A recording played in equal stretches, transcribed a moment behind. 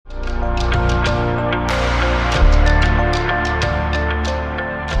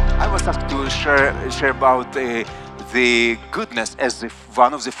share about the goodness as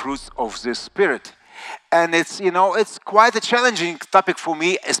one of the fruits of the Spirit. And it's quite a challenging topic for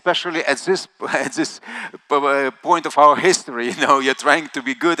me, especially at this point of our history. You're trying to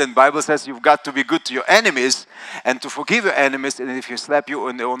be good, and Bible says you've got to be good to your enemies and to forgive your enemies. And if you slap you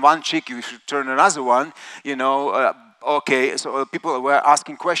on one cheek, you should turn another one. Okay, so people were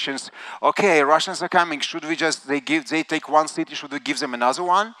asking questions. Okay, Russians are coming. Should we just they take one city? Should we give them another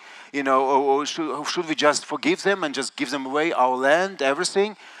one? Or should we just forgive them and just give them away our land,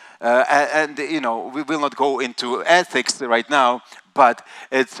 everything? We will not go into ethics right now, but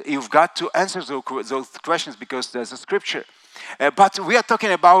you've got to answer those questions because there's a scripture. But we are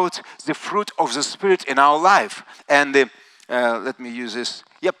talking about the fruit of the Spirit in our life. And let me use this.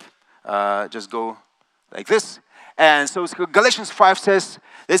 Yep, just go like this. And so Galatians 5 says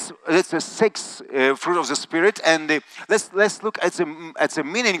it's the sixth fruit of the Spirit. And let's look at the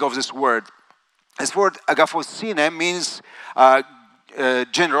meaning of this word. This word agaphosine means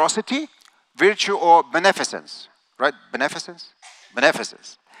generosity, virtue, or beneficence. Right? Beneficence?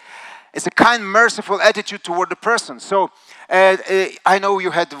 Beneficence. It's a kind, merciful attitude toward the person. So I know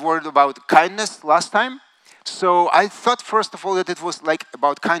you had the word about kindness last time. So I thought, first of all, that it was like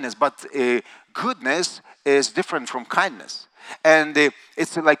about kindness. But goodness is different from kindness. And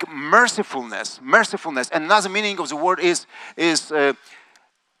it's like mercifulness. And another meaning of the word is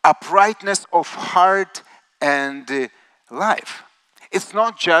uprightness of heart and life. It's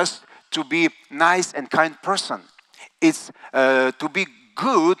not just to be nice and kind person. It's to be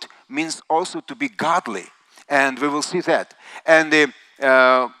good means also to be godly. And we will see that. And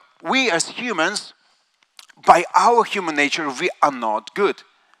we as humans, by our human nature, we are not good.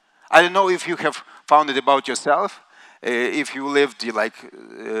 I don't know if you have found it about yourself. If you lived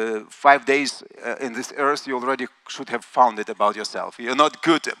 5 days in this earth, you already should have found it about yourself. You're not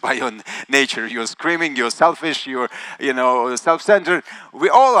good by your nature. You're screaming, you're selfish, you're self-centered. We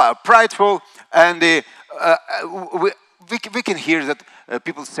all are prideful, and we can hear that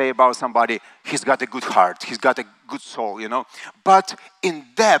people say about somebody, he's got a good heart, he's got a good soul, But in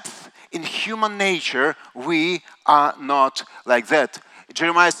depth, in human nature, we are not like that.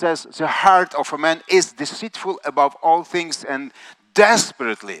 Jeremiah says, the heart of a man is deceitful above all things and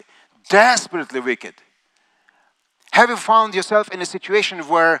desperately wicked. Have you found yourself in a situation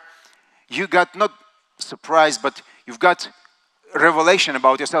where you got not surprised, but you've got revelation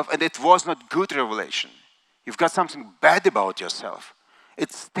about yourself, and it was not good revelation? You've got something bad about yourself.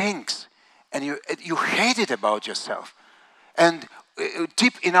 It stinks, and you hate it about yourself. And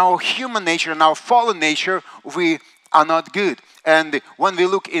deep in our human nature, in our fallen nature, we are not good. And when we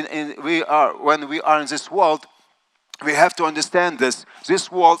look when we are in this world, we have to understand this.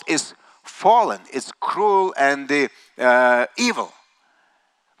 This world is fallen. It's cruel and evil.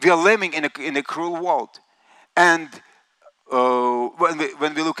 We are living in a cruel world. And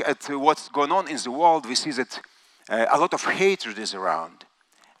when we look at what's going on in the world, we see that a lot of hatred is around,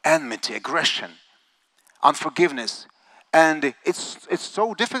 enmity, aggression, unforgiveness. And it's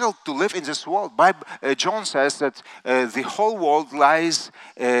so difficult to live in this world. John says that the whole world lies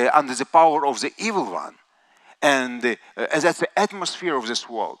under the power of the evil one. And that's the atmosphere of this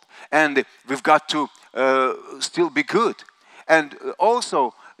world. And we've got to still be good. And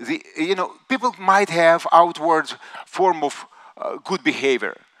also, people might have outward form of good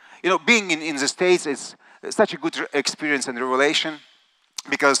behavior. Being in the States is such a good experience and revelation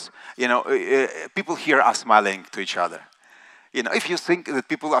because, people here are smiling to each other. If you think that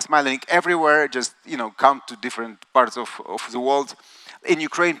people are smiling everywhere, just, come to different parts of the world. In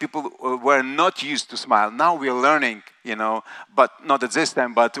Ukraine, people were not used to smile. Now we are learning, but not at this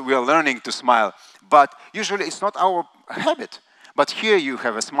time, but we are learning to smile. But usually it's not our habit. But here you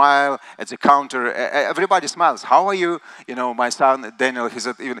have a smile at the counter. Everybody smiles. How are you? My son, Daniel, he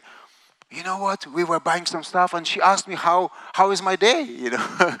said, you know what? We were buying some stuff, and she asked me, how is my day?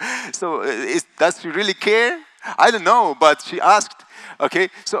 So does she really care? I don't know, but she asked. Okay,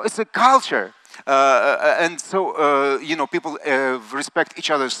 so it's a culture, and so people respect each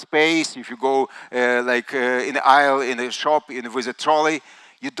other's space. If you go in the aisle in a shop with a trolley,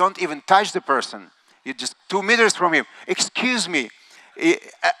 you don't even touch the person. You're just 2 meters from him. Excuse me.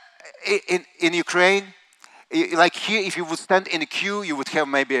 In Ukraine, like here, if you would stand in a queue, you would have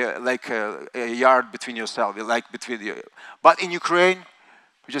maybe a yard between yourself, between you. But in Ukraine,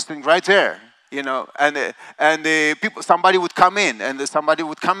 you just think right there. And somebody would come in, and somebody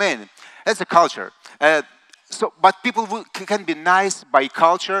would come in. That's a culture. But people can be nice by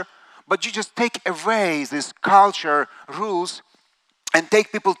culture, but you just take away these culture rules and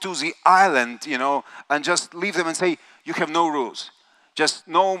take people to the island, and just leave them and say, you have no rules. just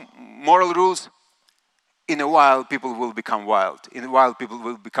no moral rules, in a while people will become wild. In a while people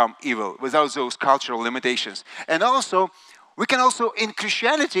will become evil without those cultural limitations. And also, we can also, in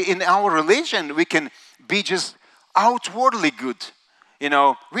Christianity, in our religion, we can be just outwardly good.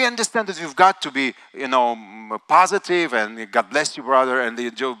 We understand that we've got to be, positive, and God bless you, brother, and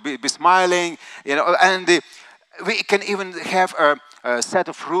be smiling, and we can even have a set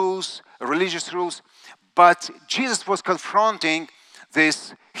of rules, religious rules. But Jesus was confronting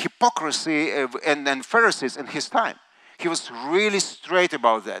this hypocrisy and Pharisees in his time. He was really straight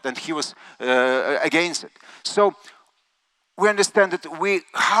about that, and he was against it. So we understand that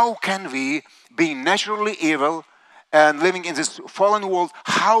how can we, being naturally evil and living in this fallen world,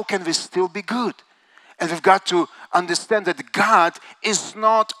 how can we still be good? And we've got to understand that God is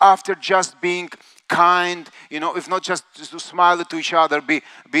not after just being kind, if not just to smile to each other, be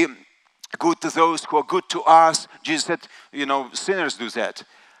good to those who are good to us. Jesus said, sinners do that.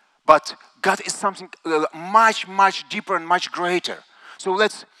 But God is something much, much deeper and much greater. So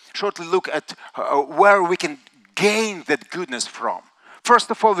let's shortly look at where we can gain that goodness from.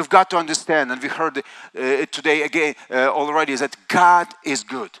 First of all, we've got to understand, and we heard it today again already, is that God is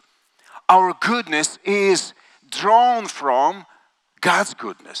good. Our goodness is drawn from God's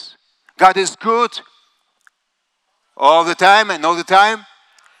goodness. God is good all the time and all the time.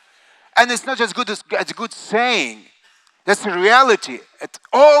 And it's not just good as a good saying. That's the reality. At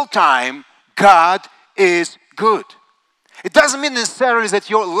all time, God is good. It doesn't mean necessarily that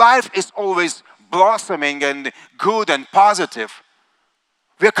your life is always blossoming and good and positive.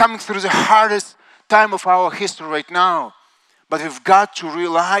 We are coming through the hardest time of our history right now. But we've got to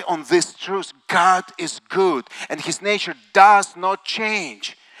rely on this truth. God is good, and His nature does not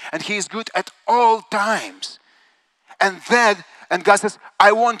change. And He is good at all times. And God says,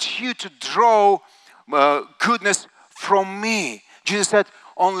 I want you to draw goodness from me. Jesus said,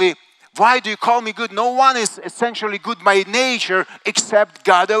 only, why do you call me good? No one is essentially good by nature except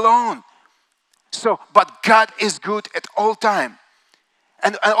God alone. But God is good at all time.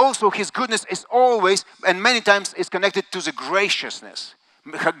 And also His goodness is always, and many times, is connected to the graciousness.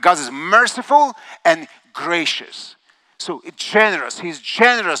 God is merciful and gracious. So it's generous. He's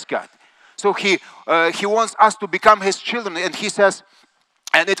generous God. So He wants us to become His children. And He says,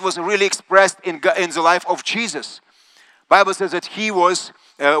 and it was really expressed in the life of Jesus. Bible says that He was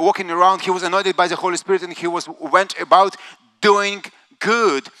walking around, He was anointed by the Holy Spirit, and He went about doing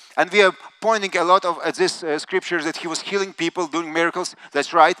good. And we are pointing a lot at this scripture that He was healing people, doing miracles.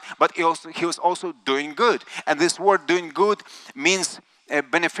 That's right. But He was also doing good. And this word "doing good" means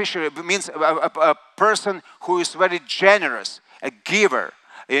beneficiary. Means a person who is very generous, a giver.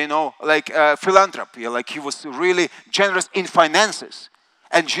 Like philanthropy. Like He was really generous in finances.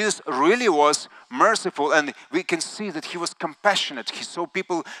 And Jesus really was merciful, and we can see that He was compassionate. He saw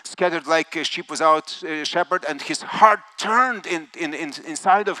people scattered like sheep without a shepherd, and His heart turned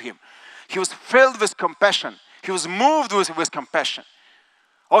inside of Him. He was filled with compassion. He was moved with compassion.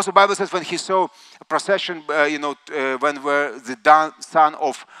 Also, the Bible says when He saw a procession, when the son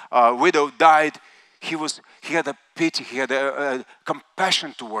of a widow died, He had a pity, He had a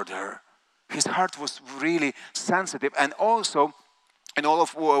compassion toward her. His heart was really sensitive, and also, in all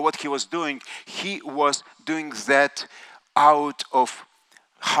of what He was doing that out of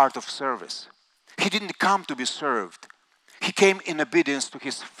heart of service. He didn't come to be served. He came in obedience to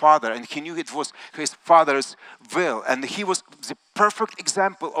His Father, and He knew it was His Father's will. And He was the perfect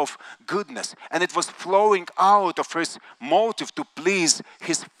example of goodness. And it was flowing out of His motive to please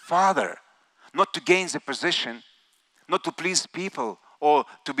His Father, not to gain the position, not to please people, or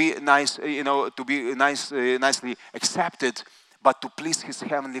to be nice, nicely accepted, but to please His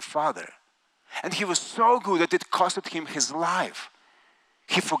Heavenly Father. And He was so good that it costed Him His life.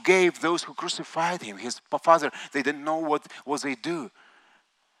 He forgave those who crucified Him. His Father, they didn't know what they do.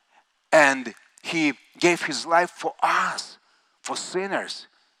 And He gave His life for us, for sinners.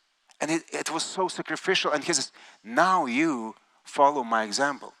 And it was so sacrificial. And He says, now you follow my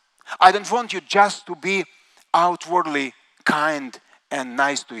example. I don't want you just to be outwardly kind and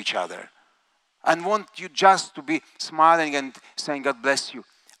nice to each other. I want you just to be smiling and saying, God bless you.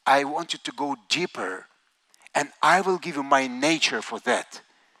 I want you to go deeper, and I will give you my nature for that.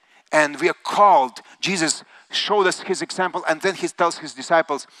 And we are called, Jesus showed us His example, and then He tells His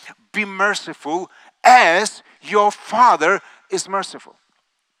disciples, be merciful as your Father is merciful.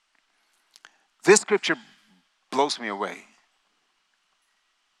 This scripture blows me away.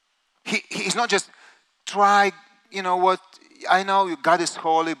 He's not just try, I know God is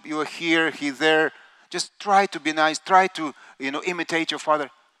holy, you are here, He's there. Just try to be nice, try to, imitate your Father.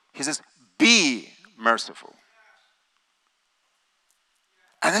 He says, be merciful.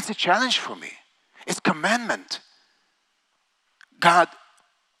 And that's a challenge for me. It's commandment. God,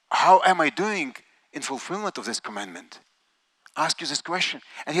 how am I doing in fulfillment of this commandment? Ask you this question.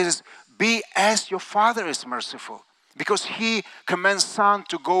 And he says, be as your Father is merciful. Because he commands sun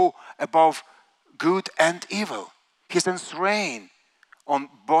to go above good and evil. He sends rain on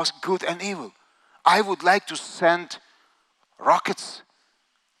both good and evil. I would like to send rockets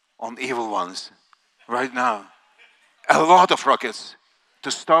on evil ones right now. A lot of rockets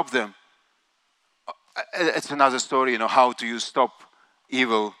to stop them. It's another story, how to stop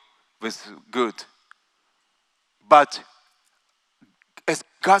evil with good. But it's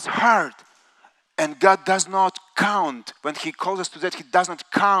God's heart. And God does not count, when he calls us to that, he does not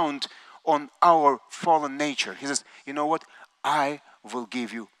count on our fallen nature. He says, you know what? I will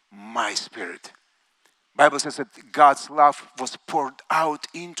give you my spirit. Bible says that God's love was poured out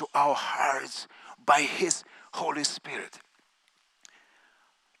into our hearts by his Holy Spirit.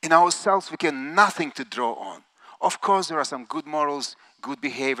 In ourselves, we can nothing to draw on. Of course, there are some good morals, good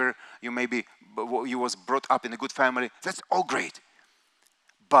behavior. You was brought up in a good family. That's all great.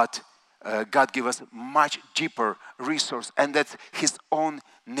 But God gave us much deeper resource, and that's his own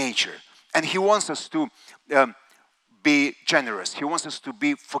nature. And he wants us to be generous. He wants us to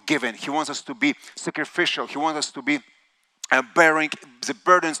be forgiving. He wants us to be sacrificial. He wants us to be bearing the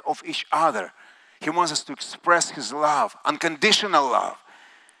burdens of each other. He wants us to express his love, unconditional love.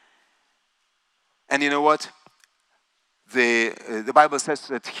 And you know what? The Bible says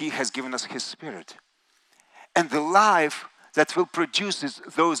that he has given us his spirit. And the life that will produce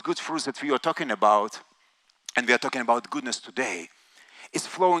those good fruits that we are talking about, and we are talking about goodness today, is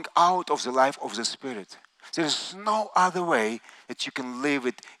flowing out of the life of the Spirit. There is no other way that you can live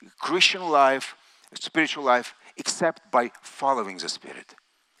a Christian life, a spiritual life, except by following the Spirit.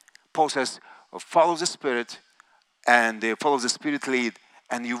 Paul says, follow the Spirit, and follow the Spirit lead,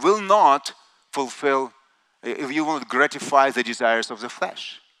 and you will not fulfill, you will not gratify the desires of the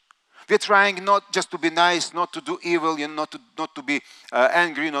flesh. We're trying not just to be nice, not to do evil, not to be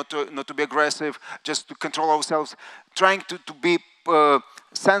angry, not to be aggressive, just to control ourselves, trying to be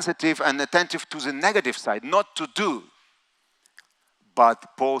sensitive and attentive to the negative side, not to do.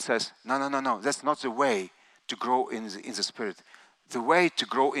 But Paul says, no, that's not the way to grow in the Spirit. The way to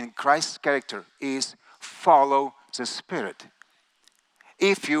grow in Christ's character is follow the Spirit.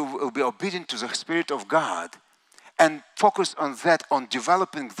 If you will be obedient to the Spirit of God, and focus on that, on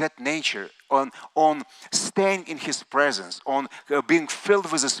developing that nature, on staying in his presence, on being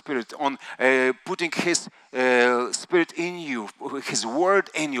filled with the Spirit, on putting his Spirit in you, his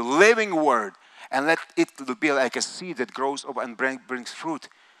word in you, living word, and let it be like a seed that grows up and brings fruit.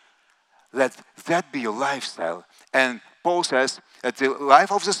 Let that be your lifestyle. And Paul says that the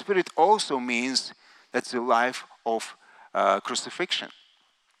life of the Spirit also means that's the life of crucifixion.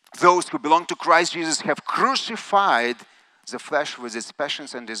 Those who belong to Christ Jesus have crucified the flesh with its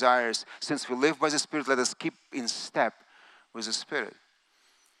passions and desires. Since we live by the Spirit, let us keep in step with the Spirit.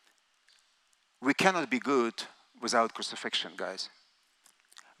 We cannot be good without crucifixion, guys.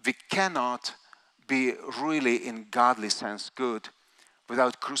 We cannot be really, in godly sense, good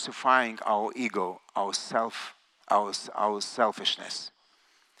without crucifying our ego, our selfishness.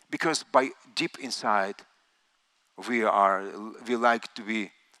 Because by deep inside, we like to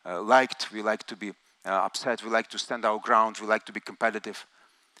be liked, we like to be upset, we like to stand our ground, we like to be competitive.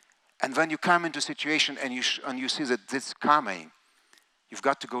 And when you come into a situation and you see that this is coming, you've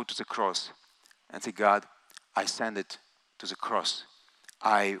got to go to the cross and say, God, I send it to the cross.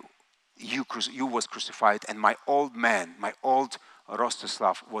 You was crucified, and my old man, my old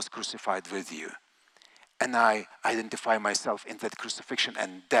Rostislav was crucified with you. And I identify myself in that crucifixion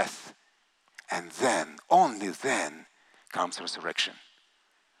and death. And then, only then, comes resurrection.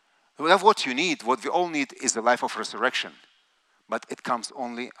 What you need, what we all need, is the life of resurrection. But it comes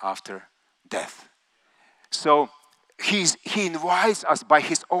only after death. So he invites us by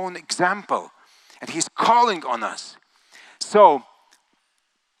his own example. And he's calling on us. So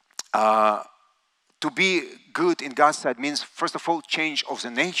to be good in God's sight means, first of all, change of the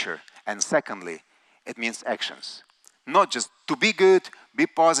nature. And secondly, it means actions. Not just to be good, be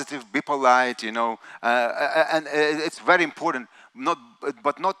positive, be polite, and it's very important,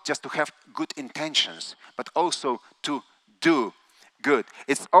 but not just to have good intentions, but also to do good.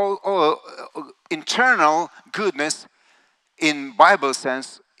 It's all internal goodness in Bible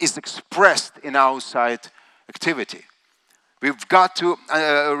sense is expressed in outside activity. We've got to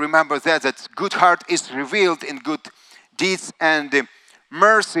remember that good heart is revealed in good deeds, and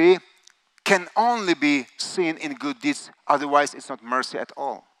mercy can only be seen in good deeds, otherwise it's not mercy at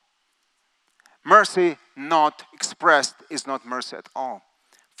all. Mercy not expressed is not mercy at all.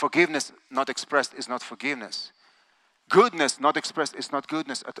 Forgiveness not expressed is not forgiveness. Goodness not expressed is not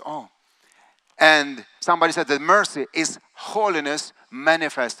goodness at all. And somebody said that mercy is holiness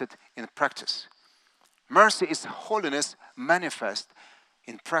manifested in practice. Mercy is holiness manifest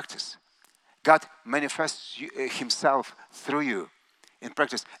in practice. God manifests himself through you in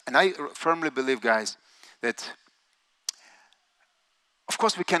practice. And I firmly believe, guys, that of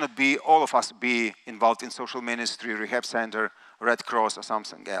course we cannot be, all of us, be involved in social ministry, rehab center, Red Cross, or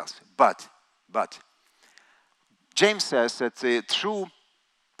something else. But James says that through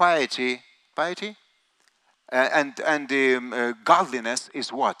piety and godliness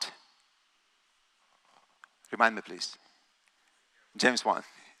is what? Remind me, please. James 1.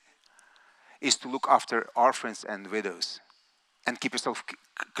 Is to look after orphans and widows and keep yourself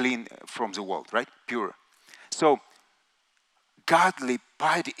clean from the world, right? Pure. So, godly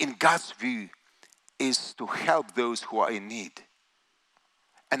piety in God's view is to help those who are in need.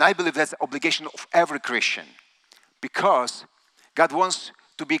 And I believe that's the obligation of every Christian, because God wants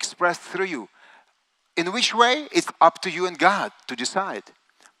to be expressed through you. In which way? It's up to you and God to decide.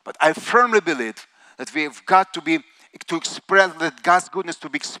 But I firmly believe that we have got to express that God's goodness to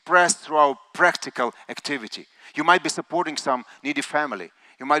be expressed through our practical activity. You might be supporting some needy family.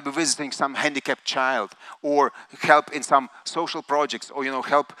 You might be visiting some handicapped child, or help in some social projects, or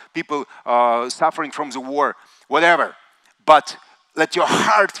help people suffering from the war, whatever. But let your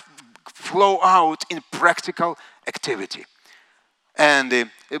heart flow out in practical activity. And the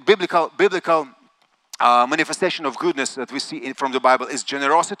biblical manifestation of goodness that we see from the Bible is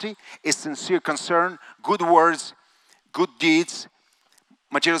generosity, is sincere concern, good words, good deeds,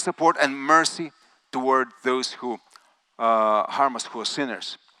 material support, and mercy toward those who harm us, who are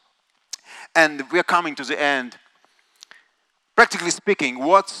sinners. And we are coming to the end. Practically speaking,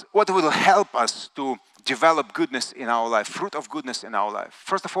 what will help us to develop goodness in our life, fruit of goodness in our life?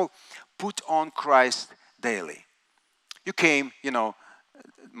 First of all, put on Christ daily. You came,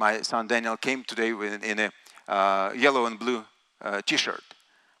 my son Daniel came today in a yellow and blue t-shirt.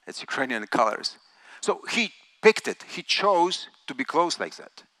 It's Ukrainian colors. So he picked it. He chose to be clothed like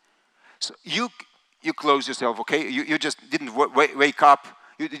that. So you clothe yourself, okay? You just didn't wake up.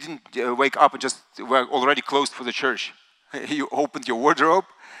 You didn't wake up and just were already clothed for the church. You opened your wardrobe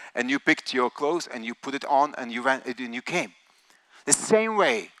and you picked your clothes and you put it on and you went and you came. The same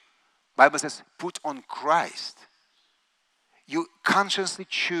way, Bible says, put on Christ. You consciously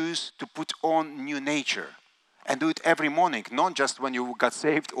choose to put on new nature and do it every morning, not just when you got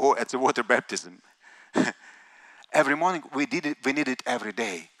saved or at the water baptism. Every morning we need it every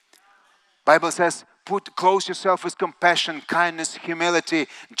day. Bible says, clothe yourself with compassion, kindness, humility,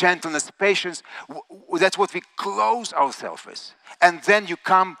 gentleness, patience. That's what we clothe ourselves with. And then you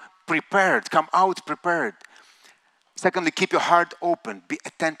come out prepared. Secondly, keep your heart open. Be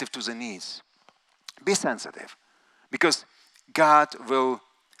attentive to the needs. Be sensitive. Because God will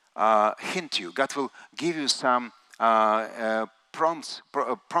hint you. God will give you some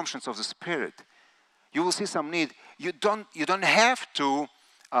promptions of the Spirit. You will see some need. You don't have to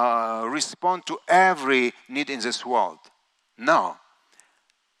respond to every need in this world. No.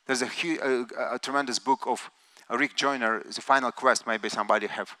 There's a tremendous book of Rick Joyner, The Final Quest. Maybe somebody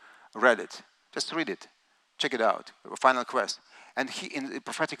have read it. Just read it. Check it out. Final Quest. And in the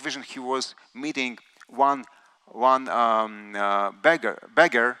prophetic vision, he was meeting one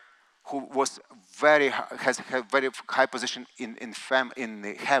beggar who was has a very high position in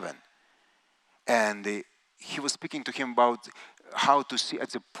heaven. And he was speaking to him about how to see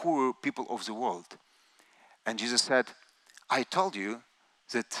at the poor people of the world. And Jesus said, I told you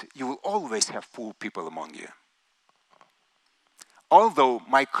that you will always have poor people among you. Although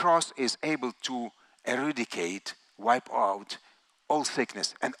my cross is able to eradicate, wipe out all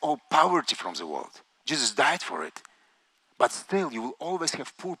sickness and all poverty from the world. Jesus died for it. But still, you will always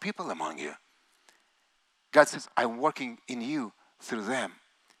have poor people among you. God says, I'm working in you through them.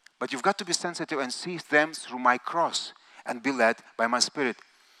 But you've got to be sensitive and see them through my cross and be led by my Spirit.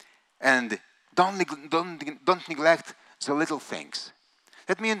 And don't neglect the little things.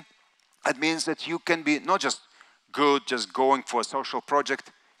 That means that you can be not just good, just going for a social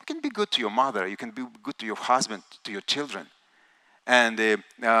project. You can be good to your mother. You can be good to your husband, to your children. And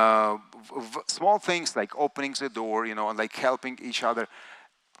small things like opening the door, and like helping each other.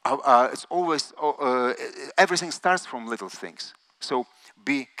 It's always, everything starts from little things. So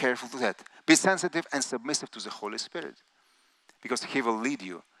be careful to that. Be sensitive and submissive to the Holy Spirit, because He will lead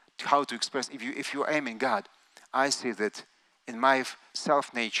you to how to express. If you aim in God, I see that in my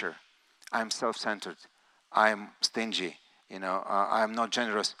self-nature, I'm self-centered, I'm stingy, I'm not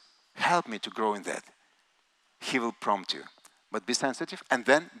generous. Help me to grow in that. He will prompt you. but be sensitive, and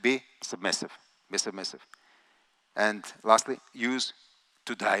then be submissive. Be submissive. And lastly, use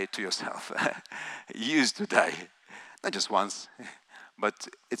to die to yourself. Use to die. Not just once, but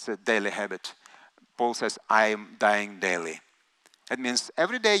it's a daily habit. Paul says, I am dying daily. That means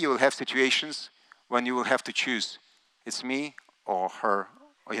every day you will have situations when you will have to choose. It's me or her,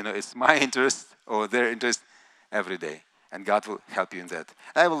 or it's my interest or their interest every day. And God will help you in that.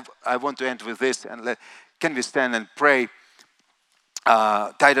 I want to end with this, and can we stand and pray?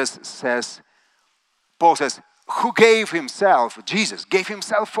 Titus says, Paul says, who gave himself, Jesus gave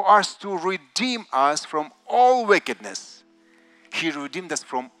himself for us to redeem us from all wickedness. He redeemed us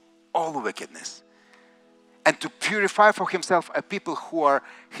from all wickedness. And to purify for himself a people who are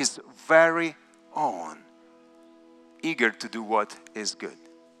his very own, eager to do what is good.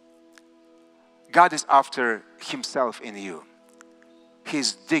 God is after himself in you.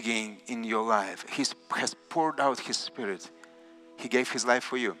 He's digging in your life. He has poured out his spirit. He gave his life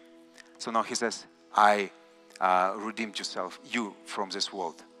for you. So now he says, I redeemed you from this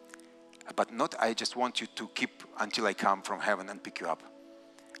world. But not I just want you to keep until I come from heaven and pick you up.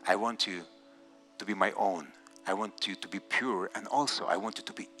 I want you to be my own. I want you to be pure, and also I want you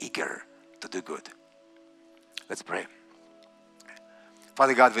to be eager to do good. Let's pray.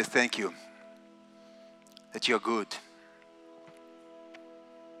 Father God, we thank you that you're good.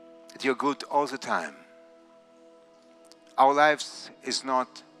 That you're good all the time. Our lives is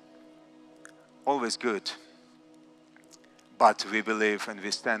not always good, but we believe and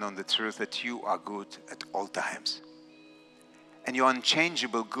we stand on the truth that you are good at all times. And your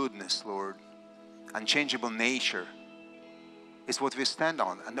unchangeable goodness, Lord, unchangeable nature is what we stand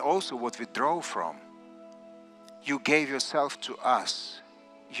on, and also what we draw from. You gave yourself to us.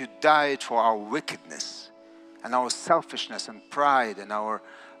 You died for our wickedness and our selfishness and pride and our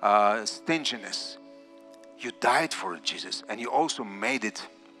stinginess. You died for it, Jesus, and you also made it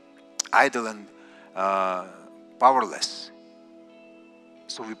idle and powerless.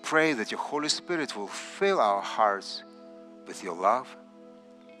 So we pray that your Holy Spirit will fill our hearts with your love,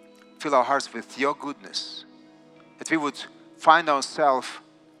 fill our hearts with your goodness, that we would find ourselves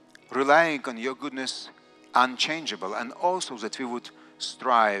relying on your goodness unchangeable, and also that we would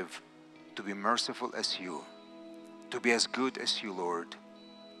strive to be merciful as you, to be as good as you, Lord,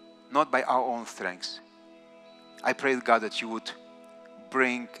 not by our own strengths. I pray, God, that you would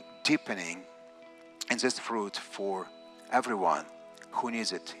bring deepening in this fruit for everyone who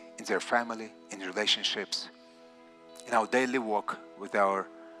needs it, in their family, in relationships, in our daily walk with our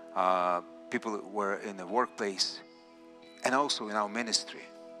people who are in the workplace, and also in our ministry.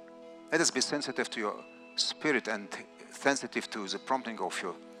 Let us be sensitive to your spirit and sensitive to the prompting of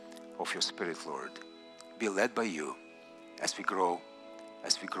your spirit, Lord. Be led by you as we grow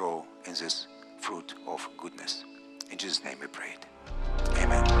in this fruit of goodness. In Jesus' name we prayed.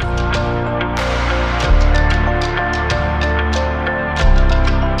 Amen.